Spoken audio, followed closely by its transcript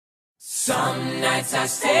Some nights I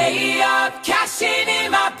stay up, cashing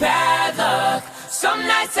in my bad luck. Some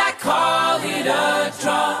nights I call it a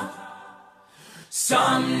draw.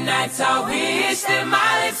 Some nights I wish that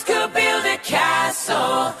my lips could build a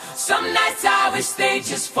castle. Some nights I wish they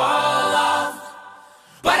just fall off.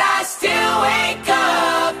 But I still wake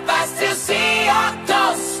up, I still see your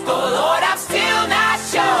ghost. Oh Lord, I'm still not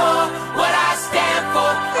sure what I stand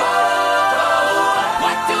for. Oh,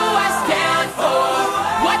 what do I stand for?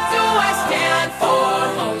 What do I stand for?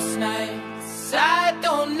 Most nights I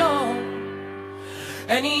don't know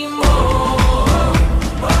anymore.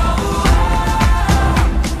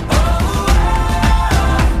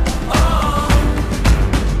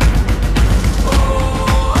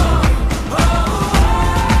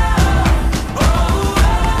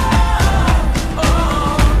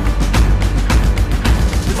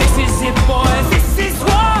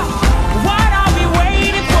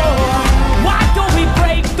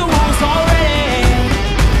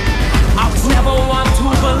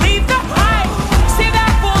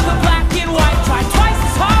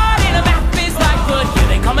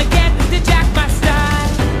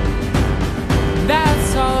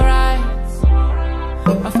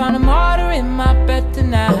 Found a martyr in my bed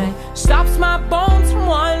tonight. Stops my bones from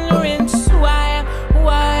wandering. Just who I am, who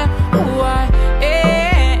I am, who I am.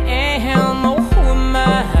 Oh, who am I?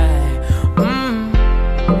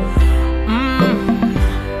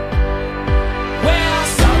 Well,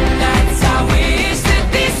 some nights I wish that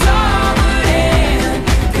this all would end,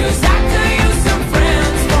 'cause I could use some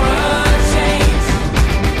friends for a change.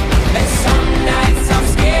 And some nights I'm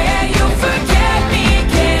scared you'll forget me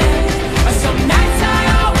again. Some nights I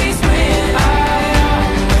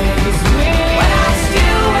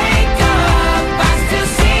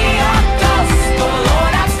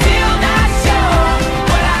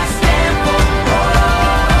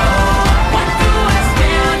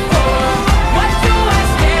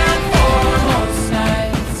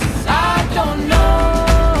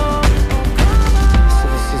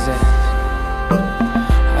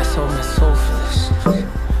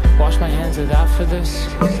for this.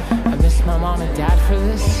 I miss my mom and dad for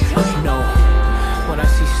this. No, when I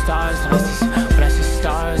see stars, when I see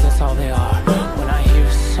stars, that's all they are. When I hear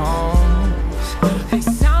songs, they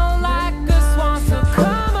sound like a swan. So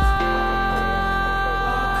come on,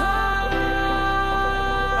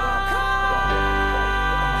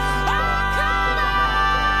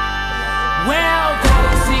 well,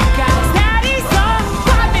 those see guys, daddy's on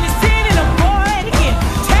 5 minutes in and I'm bored again.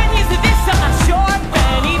 10 years of this, I'm not sure if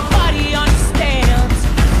anybody understands.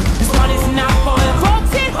 This one is not for the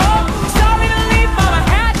folks at home. Sorry to leave, mama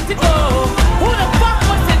had to go. Who the fuck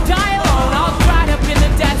wants to die alone, all dried up in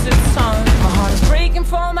the desert sun? My heart is breaking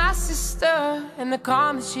for my sister and the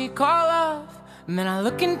calm that she call off. Man, I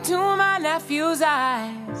look into my nephew's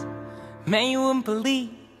eyes. Man, you wouldn't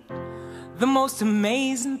believe the most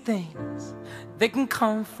amazing things that can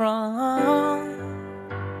come from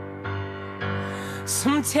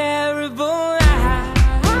some terrible night.